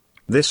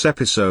This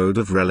episode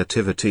of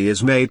Relativity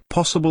is made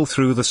possible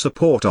through the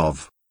support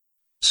of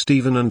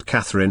Stephen and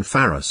Catherine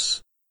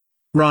Farris,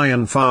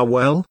 Ryan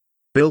Farwell,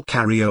 Bill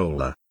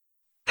Carriola,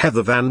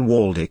 Heather Van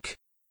Waldick,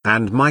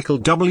 and Michael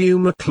W.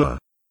 McClure.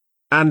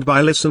 And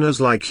by listeners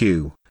like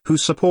you, who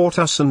support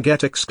us and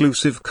get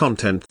exclusive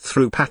content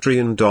through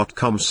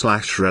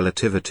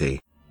patreon.com/relativity.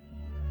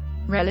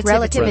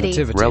 Relativity.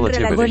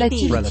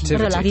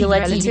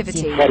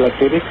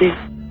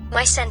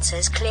 My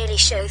sensors clearly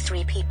show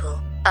 3 people.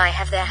 I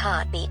have their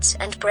heartbeats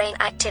and brain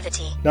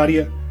activity.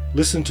 Nadia,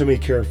 listen to me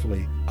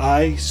carefully.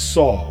 I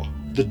saw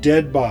the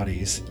dead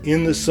bodies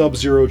in the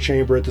sub-zero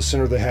chamber at the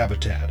center of the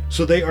habitat.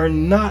 So they are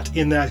not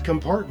in that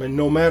compartment,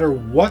 no matter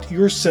what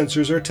your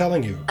sensors are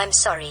telling you. I'm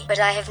sorry, but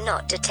I have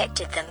not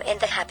detected them in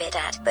the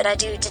habitat, but I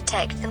do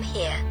detect them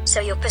here. So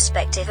your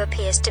perspective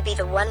appears to be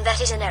the one that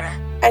is in error.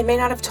 I may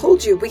not have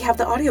told you, we have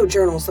the audio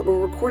journals that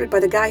were recorded by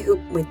the guy who,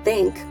 we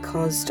think,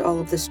 caused all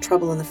of this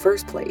trouble in the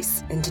first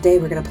place. And today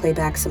we're going to play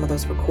back some of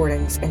those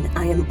recordings, and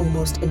I am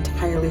almost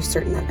entirely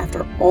certain that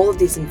after all of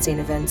these insane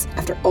events,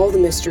 after all the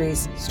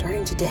mysteries,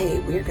 starting today,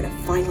 we're going to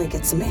finally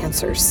get some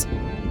answers.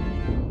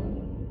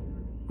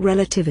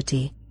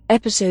 Relativity,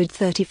 Episode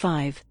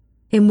 35,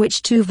 in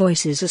which 2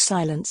 voices are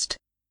silenced.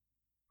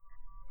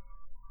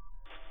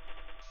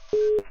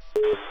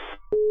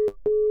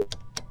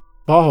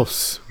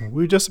 Boss,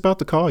 we were just about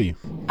to call you.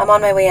 I'm on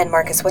my way in,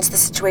 Marcus. What's the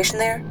situation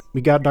there? We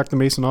got Dr.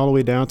 Mason all the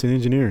way down to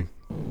engineering.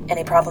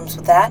 Any problems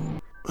with that?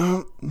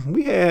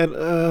 We had,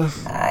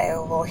 I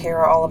will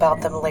hear all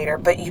about them later,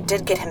 but you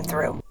did get him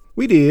through.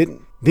 We did.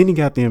 Then he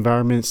got the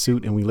environment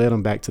suit and we led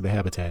him back to the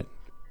habitat.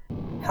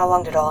 How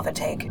long did all of it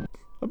take?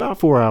 About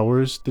 4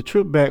 hours. The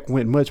trip back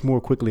went much more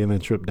quickly than the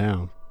trip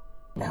down.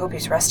 I hope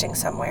he's resting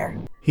somewhere.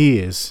 He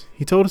is.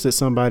 He told us that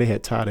somebody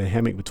had tied a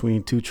hammock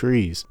between 2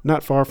 trees,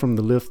 not far from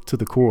the lift to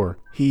the core.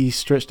 He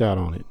stretched out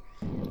on it.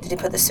 Did he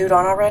put the suit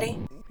on already?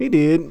 He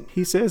did.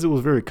 He says it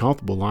was very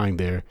comfortable lying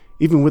there,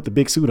 even with the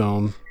big suit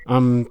on.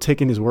 I'm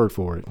taking his word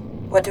for it.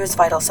 What do his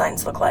vital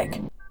signs look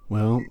like?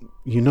 Well,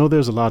 you know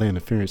there's a lot of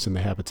interference in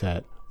the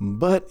habitat,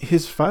 but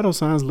his vital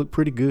signs look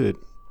pretty good.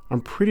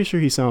 I'm pretty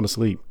sure he's sound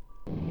asleep.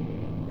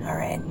 All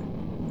right.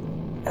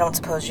 I don't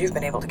suppose you've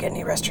been able to get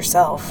any rest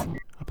yourself.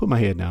 I put my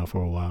head down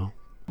for a while.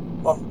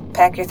 Well,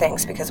 pack your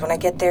things, because when I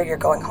get there, you're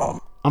going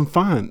home. I'm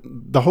fine.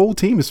 The whole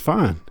team is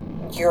fine.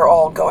 You're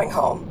all going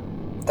home.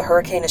 The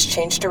hurricane has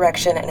changed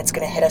direction, and it's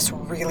going to hit us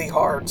really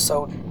hard,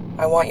 so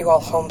I want you all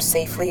home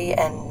safely,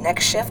 and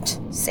next shift,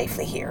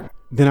 safely here.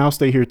 Then I'll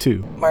stay here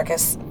too.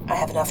 Marcus, I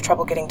have enough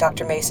trouble getting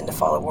Dr. Mason to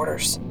follow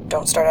orders.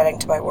 Don't start adding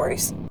to my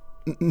worries.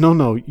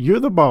 No, you're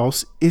the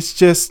boss. It's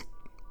just,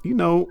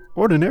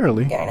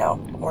 ordinarily. Yeah, I know.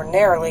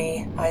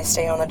 Ordinarily, I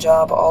stay on the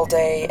job all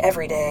day,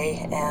 every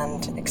day,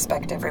 and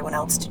expect everyone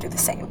else to do the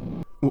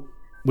same.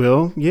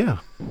 Well, yeah.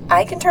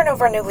 I can turn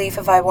over a new leaf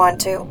if I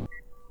want to.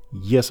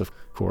 Yes, of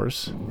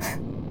course.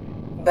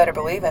 Better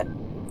believe it.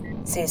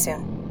 See you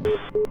soon.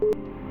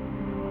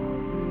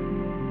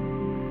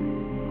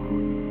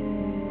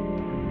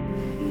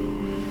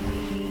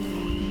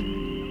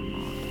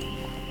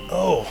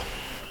 Oh.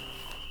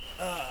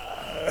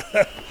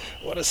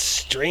 What a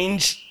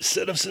strange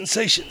set of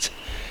sensations.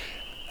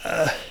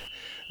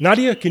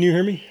 Nadia, can you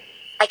hear me?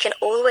 I can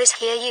always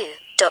hear you,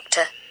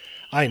 Doctor.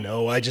 I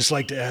know, I just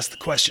like to ask the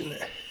question.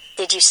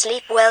 Did you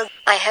sleep well,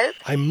 I hope?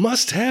 I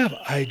must have.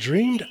 I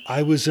dreamed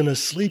I was in a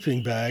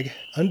sleeping bag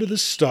under the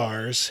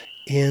stars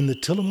in the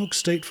Tillamook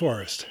State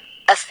Forest.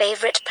 A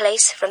favorite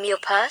place from your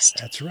past?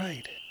 That's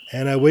right.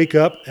 And I wake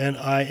up and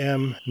I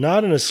am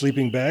not in a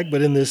sleeping bag,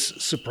 but in this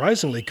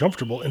surprisingly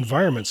comfortable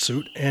environment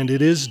suit, and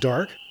it is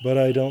dark, but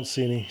I don't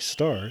see any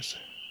stars.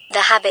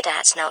 The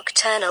habitat's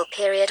nocturnal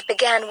period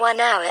began 1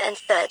 hour and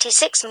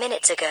 36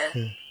 minutes ago.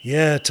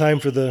 Yeah, time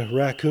for the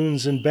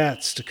raccoons and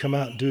bats to come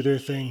out and do their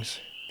things.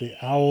 The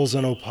owls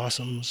and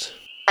opossums.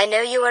 I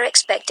know you are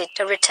expected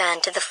to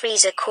return to the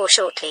freezer core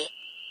shortly.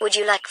 Would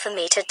you like for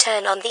me to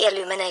turn on the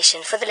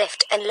illumination for the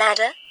lift and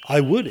ladder?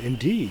 I would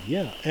indeed,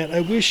 yeah. And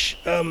I wish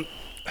there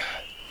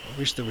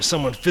was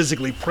someone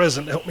physically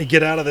present to help me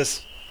get out of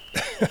this.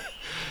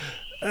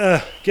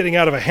 Getting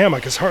out of a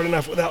hammock is hard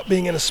enough without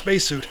being in a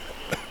spacesuit.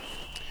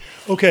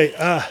 Okay,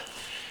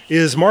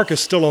 is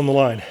Marcus still on the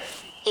line?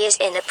 He is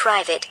in a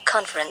private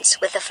conference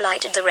with the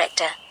flight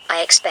director.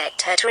 I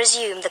expect her to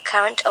resume the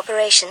current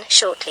operation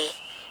shortly.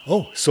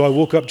 Oh, so I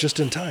woke up just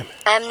in time.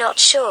 I am not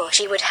sure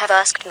she would have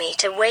asked me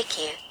to wake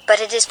you, but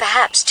it is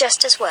perhaps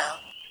just as well.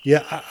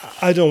 Yeah,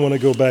 I don't want to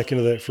go back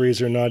into that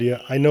freezer,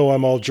 Nadia. I know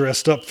I'm all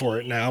dressed up for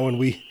it now, and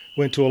we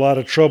went to a lot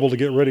of trouble to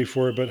get ready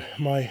for it, but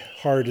my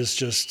heart is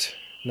just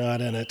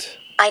not in it.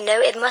 I know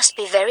it must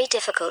be very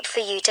difficult for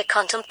you to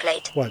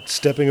contemplate. What,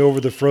 stepping over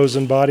the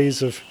frozen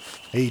bodies of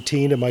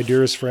 18 of my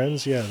dearest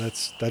friends? Yeah,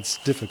 that's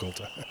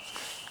difficult.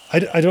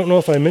 I don't know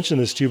if I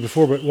mentioned this to you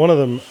before, but one of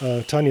them,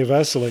 Tanya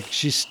Vasilik,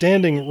 she's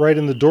standing right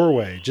in the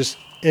doorway, just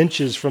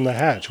inches from the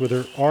hatch with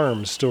her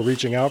arms still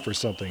reaching out for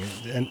something.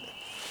 And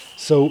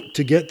so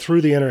to get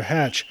through the inner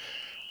hatch,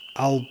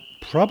 I'll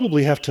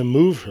probably have to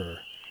move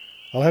her.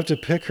 I'll have to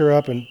pick her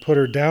up and put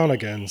her down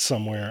again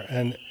somewhere.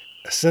 And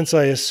Since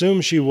I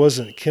assume she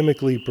wasn't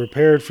chemically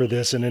prepared for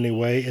this in any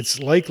way, it's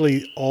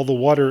likely all the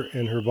water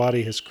in her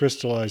body has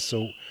crystallized,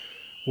 so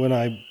when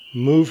I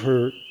move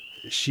her,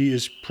 she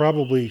is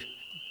probably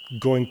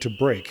going to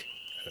break.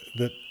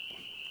 That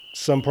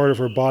some part of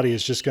her body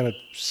is just going to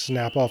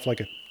snap off like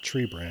a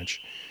tree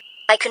branch.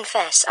 I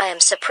confess I am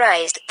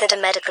surprised that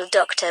a medical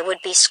doctor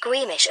would be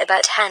squeamish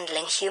about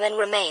handling human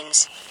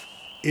remains.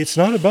 It's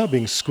not about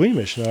being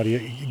squeamish, Nadia.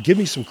 Give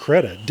me some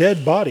credit.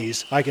 Dead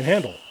bodies I can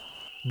handle.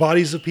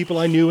 Bodies of people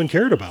I knew and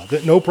cared about,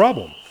 that no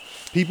problem.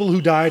 People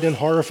who died in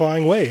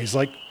horrifying ways,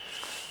 like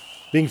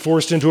being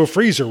forced into a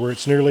freezer where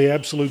it's nearly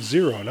absolute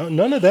zero. No,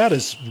 none of that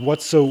is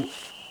what's so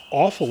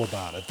awful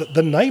about it.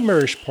 The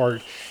nightmarish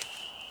part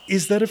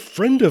is that a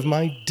friend of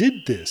mine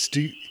did this.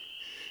 Do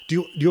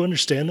you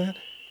understand that?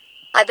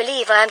 I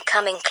believe I am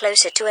coming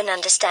closer to an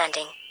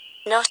understanding,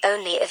 not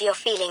only of your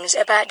feelings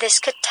about this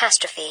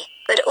catastrophe,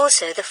 but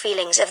also the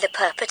feelings of the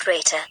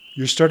perpetrator.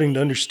 You're starting to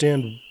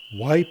understand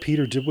why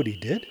Peter did what he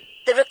did?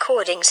 The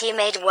recordings he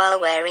made while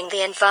wearing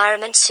the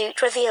environment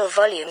suit reveal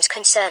volumes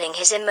concerning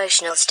his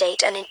emotional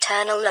state and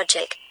internal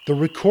logic. The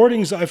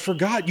recordings I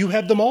forgot. You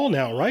have them all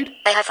now, right?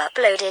 I have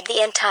uploaded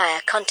the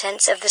entire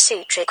contents of the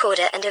suit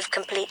recorder and have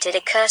completed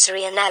a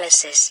cursory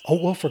analysis. Oh,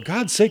 well, for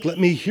God's sake, let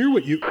me hear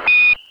what you...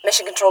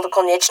 Mission Control to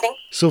Kolniechny?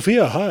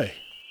 Sophia, hi.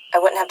 I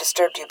wouldn't have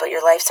disturbed you, but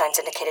your life signs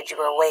indicated you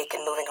were awake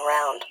and moving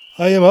around.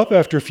 I am up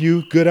after a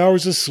few good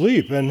hours of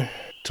sleep and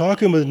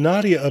talking with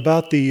Nadia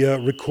about the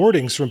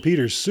recordings from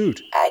Peter's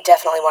suit. I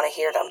definitely want to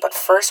hear them, but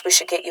first we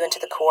should get you into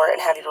the core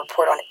and have you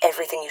report on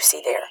everything you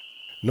see there.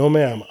 No,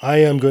 ma'am. I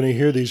am going to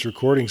hear these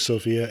recordings,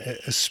 Sophia,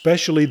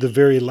 especially the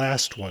very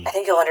last one. I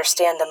think you'll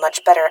understand them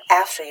much better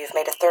after you've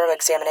made a thorough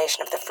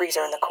examination of the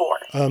freezer and the core.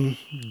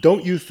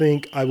 Don't you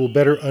think I will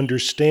better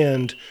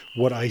understand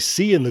what I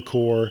see in the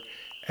core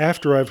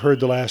after I've heard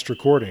the last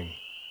recording?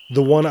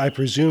 The one I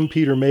presume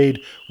Peter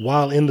made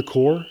while in the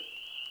core?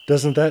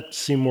 Doesn't that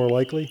seem more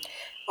likely?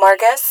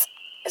 Margus,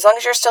 as long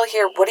as you're still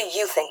here, what do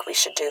you think we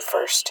should do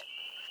first?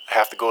 I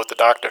have to go with the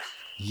doctor.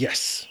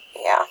 Yes.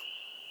 Yeah,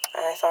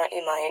 I thought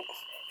you might.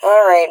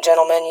 All right,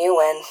 gentlemen, you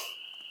win.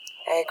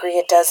 I agree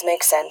it does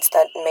make sense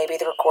that maybe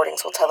the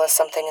recordings will tell us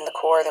something in the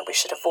core that we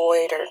should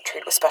avoid or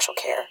treat with special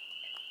care.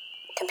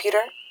 Computer,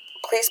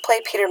 please play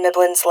Peter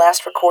Miblin's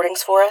last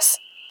recordings for us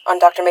on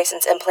Dr.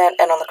 Mason's implant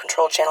and on the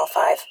control channel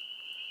 5.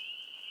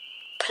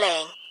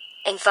 Playing.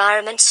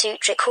 Environment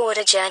Suit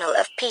Recorder Journal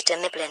of Peter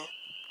Miblin.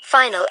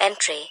 Final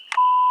entry.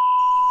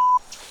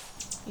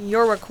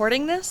 You're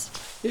recording this?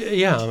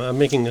 Yeah, I'm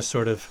making a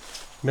sort of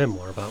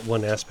memoir about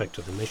one aspect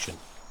of the mission.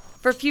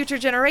 For future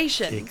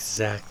generations.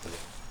 Exactly.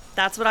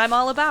 That's what I'm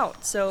all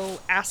about,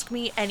 so ask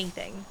me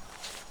anything.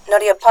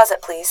 Nadia, pause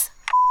it, please.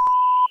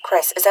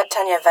 Chris, is that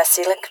Tanya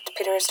Vasilik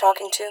Peter is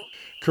talking to?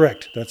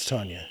 Correct. That's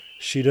Tanya.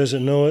 She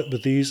doesn't know it,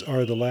 but these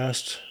are the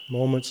last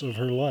moments of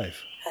her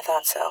life. I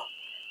thought so.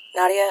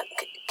 Nadia,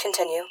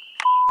 continue.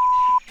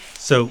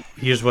 So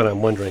here's what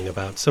I'm wondering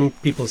about. Some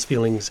people's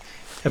feelings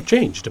have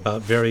changed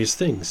about various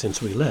things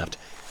since we left,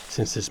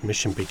 since this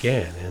mission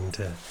began,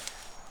 and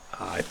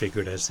I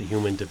figured as the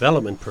human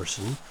development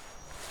person,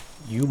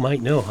 you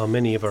might know how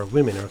many of our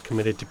women are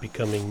committed to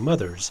becoming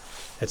mothers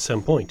at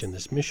some point in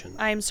this mission.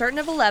 I'm certain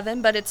of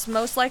 11, but it's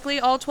most likely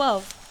all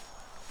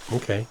 12.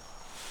 Okay.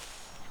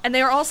 And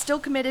they are all still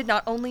committed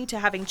not only to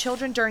having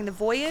children during the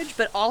voyage,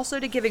 but also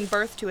to giving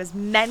birth to as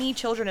many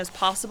children as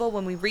possible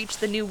when we reach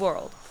the New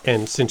World.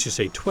 And since you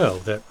say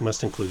 12, that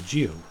must include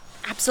you.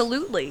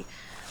 Absolutely.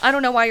 I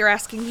don't know why you're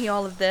asking me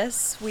all of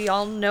this. We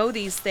all know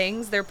these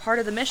things. They're part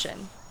of the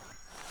mission.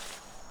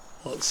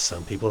 Well,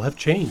 some people have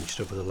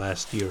changed over the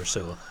last year or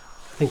so.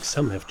 I think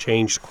some have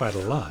changed quite a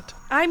lot.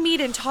 I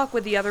meet and talk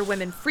with the other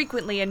women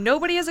frequently, and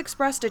nobody has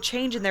expressed a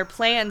change in their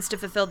plans to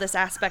fulfill this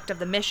aspect of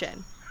the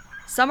mission.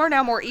 Some are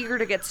now more eager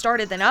to get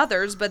started than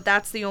others, but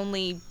that's the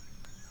only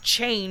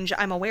change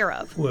I'm aware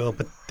of. Well,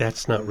 but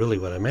that's not really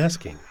what I'm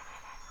asking.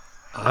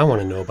 I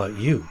want to know about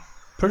you,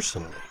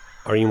 personally.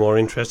 Are you more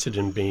interested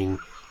in being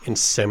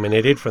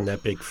inseminated from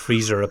that big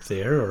freezer up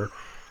there, or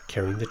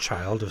carrying the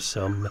child of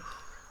some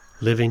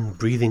living,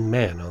 breathing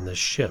man on this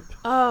ship?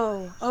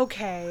 Oh,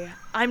 okay.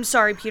 I'm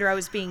sorry, Peter, I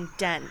was being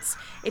dense.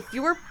 If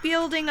you're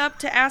building up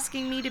to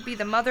asking me to be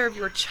the mother of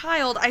your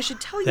child, I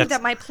should tell you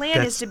that my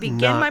plan is to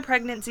begin my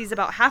pregnancies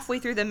about halfway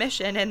through the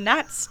mission, and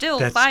that's still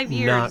 5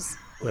 years. That's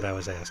not what I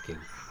was asking.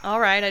 All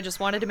right, I just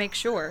wanted to make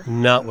sure.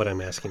 Not what I'm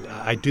asking.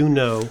 I do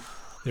know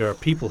there are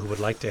people who would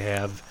like to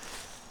have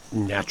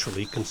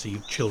naturally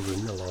conceived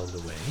children along the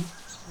way.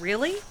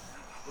 Really?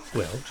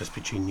 Well, just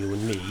between you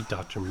and me,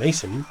 Dr.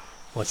 Mason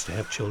wants to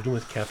have children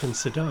with Captain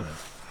Sedana.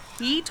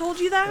 He told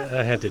you that?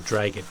 I had to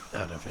drag it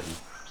out of him.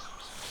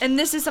 And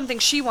this is something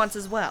she wants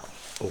as well?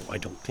 Oh, I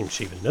don't think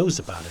she even knows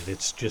about it.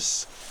 It's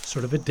just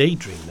sort of a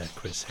daydream that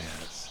Chris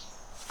has.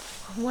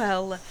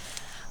 Well,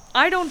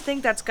 I don't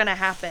think that's gonna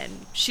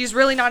happen. She's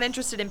really not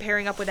interested in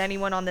pairing up with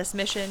anyone on this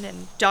mission,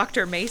 and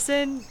Dr.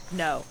 Mason,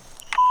 no.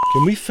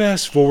 Can we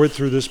fast forward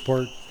through this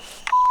part?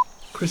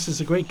 Chris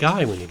is a great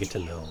guy when you get to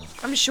know him.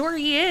 I'm sure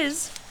he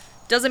is.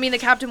 Doesn't mean the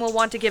captain will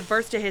want to give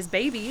birth to his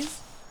babies.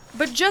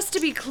 But just to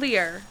be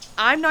clear,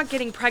 I'm not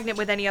getting pregnant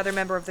with any other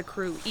member of the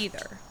crew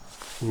either.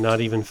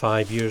 Not even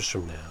 5 years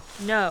from now.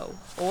 No,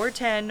 or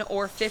 10,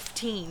 or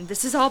 15.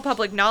 This is all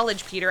public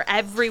knowledge, Peter.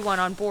 Everyone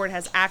on board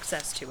has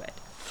access to it.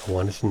 I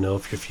wanted to know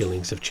if your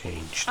feelings have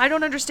changed. I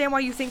don't understand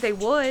why you think they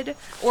would,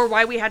 or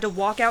why we had to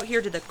walk out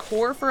here to the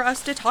core for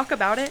us to talk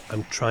about it.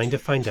 I'm trying to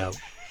find out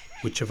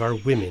which of our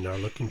women are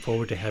looking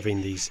forward to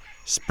having these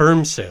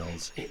sperm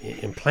cells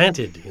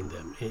implanted in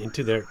them,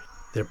 into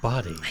their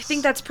bodies. I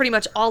think that's pretty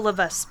much all of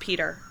us,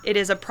 Peter. It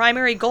is a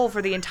primary goal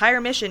for the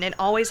entire mission and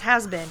always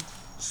has been.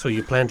 So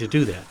you plan to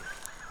do that?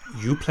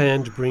 You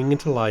plan to bring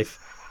into life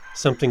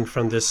something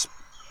from this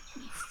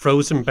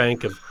frozen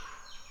bank of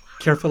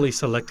carefully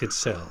selected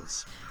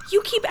cells?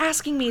 You keep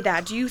asking me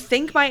that. Do you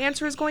think my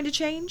answer is going to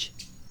change?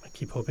 I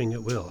keep hoping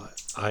it will.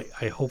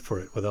 I hope for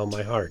it with all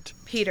my heart.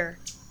 Peter,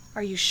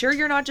 are you sure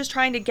you're not just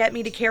trying to get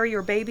me to carry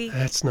your baby?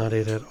 That's not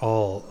it at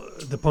all.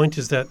 The point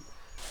is that,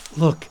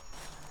 look,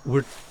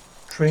 we're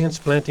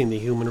transplanting the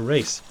human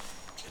race.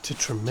 It's a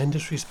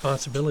tremendous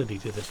responsibility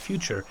to the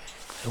future,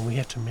 and we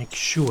have to make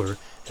sure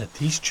that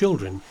these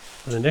children,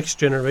 the next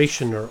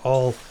generation, they're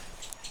all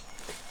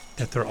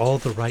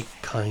the right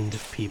kind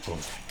of people.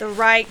 The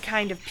right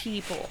kind of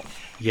people?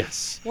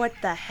 Yes. What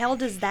the hell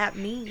does that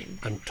mean?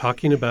 I'm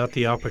talking about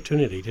the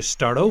opportunity to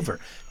start over,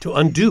 to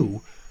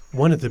undo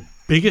one of the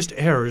biggest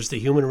errors the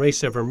human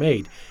race ever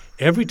made.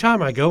 Every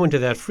time I go into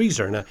that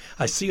freezer and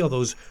I see all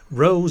those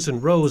rows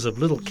and rows of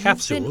little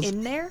capsules. You've been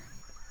in there?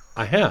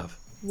 I have.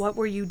 What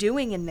were you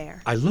doing in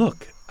there? I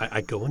look.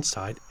 I go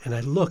inside and I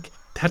look.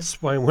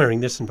 That's why I'm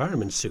wearing this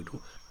environment suit.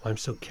 Why I'm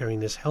still carrying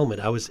this helmet.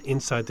 I was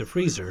inside the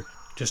freezer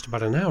just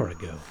about an hour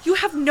ago. You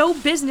have no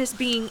business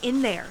being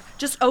in there.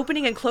 Just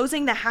opening and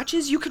closing the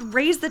hatches, you could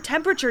raise the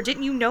temperature.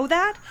 Didn't you know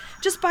that?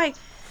 Just by...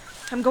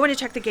 I'm going to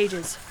check the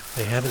gauges.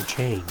 They haven't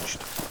changed.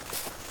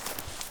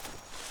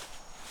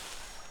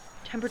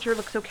 Temperature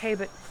looks okay,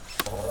 but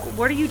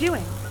what are you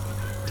doing?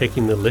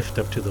 Taking the lift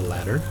up to the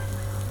ladder.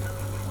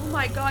 Oh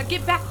my God,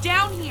 get back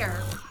down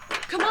here.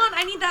 Come on,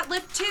 I need that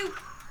lift too.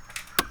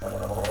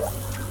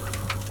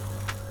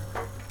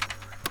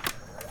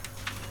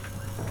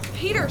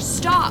 Peter,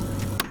 stop.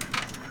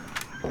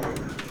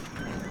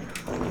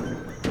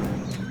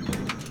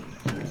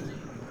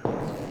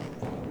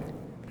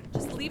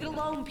 Just leave it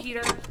alone,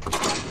 Peter.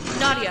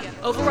 Nadia,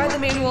 override the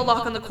manual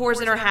lock on the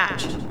cores in her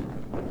hatch.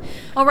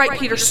 All right,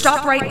 Peter,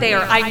 stop right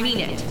there. I mean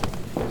it.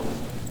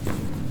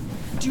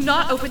 Do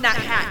not open that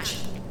hatch.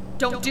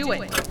 Don't do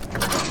it.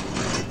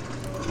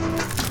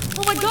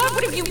 Oh my God,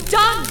 what have you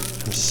done?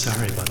 I'm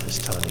sorry about this,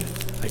 Tanya.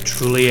 I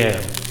truly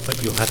am.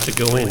 But you'll have to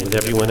go in with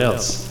everyone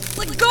else.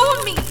 Let go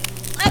of me!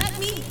 Let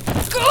me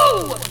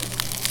go!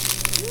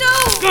 No!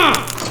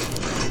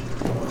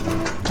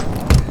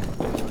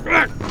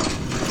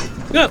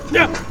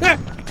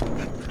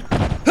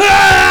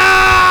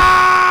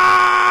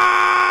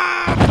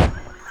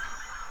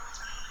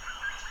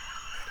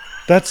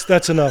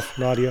 That's enough,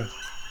 Nadia.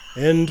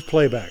 End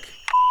playback.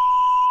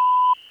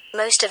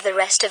 Most of the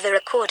rest of the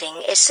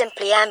recording is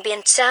simply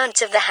ambient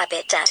sounds of the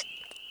habitat.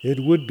 It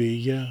would be,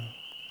 yeah.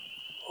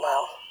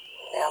 Well,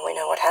 now we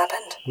know what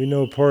happened. We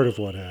know part of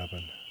what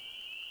happened.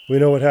 We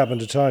know what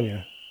happened to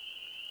Tanya.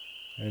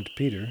 And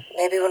Peter.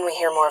 Maybe when we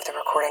hear more of the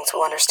recordings,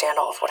 we'll understand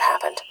all of what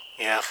happened.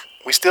 Yeah,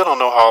 we still don't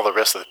know how all the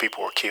rest of the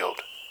people were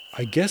killed.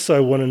 I guess I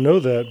want to know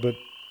that, but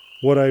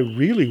what I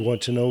really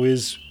want to know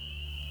is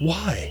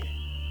why?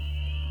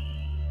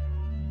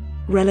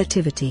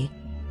 Relativity,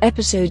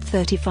 Episode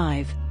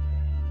 35,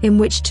 in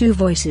which two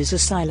voices are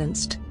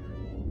silenced.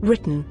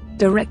 Written,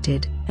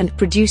 directed, and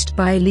produced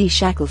by Lee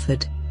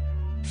Shackelford.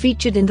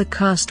 Featured in the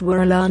cast were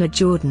Alana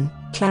Jordan,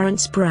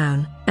 Clarence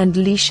Brown, and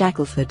Lee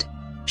Shackelford.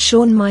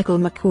 Sean Michael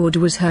McCord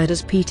was heard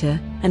as Peter,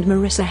 and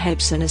Marissa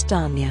Hepson as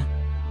Tanya.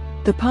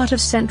 The part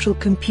of Central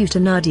Computer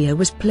Nadia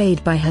was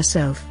played by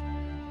herself.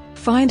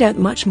 Find out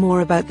much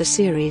more about the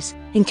series,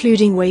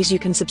 including ways you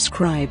can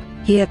subscribe,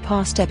 hear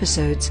past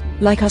episodes,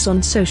 like us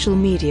on social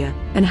media,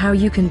 and how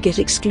you can get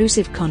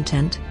exclusive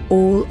content,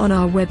 all on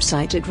our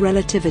website at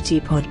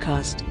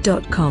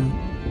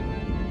relativitypodcast.com.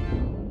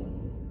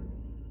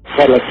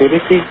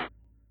 Relativity.